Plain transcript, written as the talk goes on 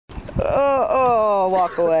Oh,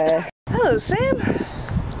 walk away. Hello, Sam.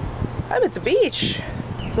 I'm at the beach.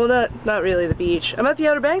 Well, not really the beach. I'm at the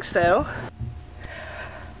Outer Banks, though.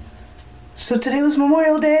 So today was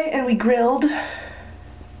Memorial Day, and we grilled.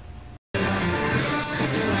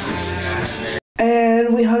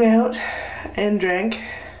 And we hung out and drank.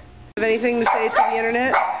 Have anything to say to the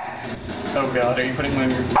internet? Oh God, are you putting my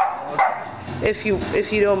vlog? If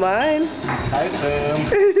you don't mind. Hi Sam.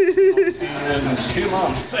 We'll see you in 2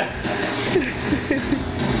 months. Gonna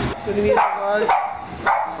be in the vlog.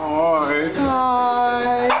 Hi.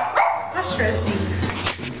 Hi. That's Rosie.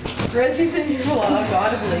 Rosie's in your vlog,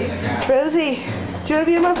 audibly. Rosie, do you want to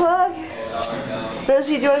be in my vlog?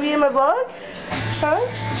 Rosie, do you want to be in my vlog? Huh?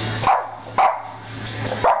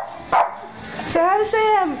 Say hi to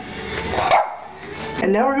Sam.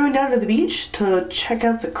 And now we're going down to the beach to check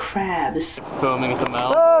out the crabs. Filming at the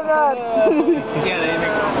mouth. Oh God. Yeah, they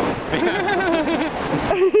make bubbles.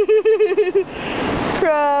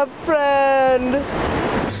 Crab friend.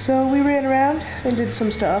 So we ran around and did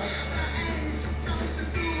some stuff.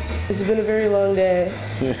 It's been a very long day.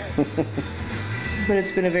 But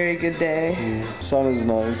it's been a very good day. Sun is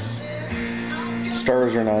nice.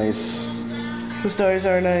 Stars are nice. The stars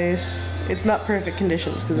are nice. It's not perfect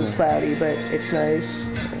conditions because it's cloudy, but it's nice.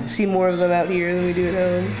 See more of them out here than we do at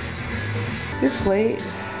home. It's late.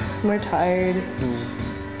 We're tired.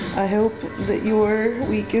 I hope that your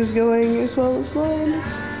week is going as well as mine.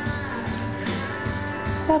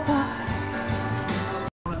 Bye-bye.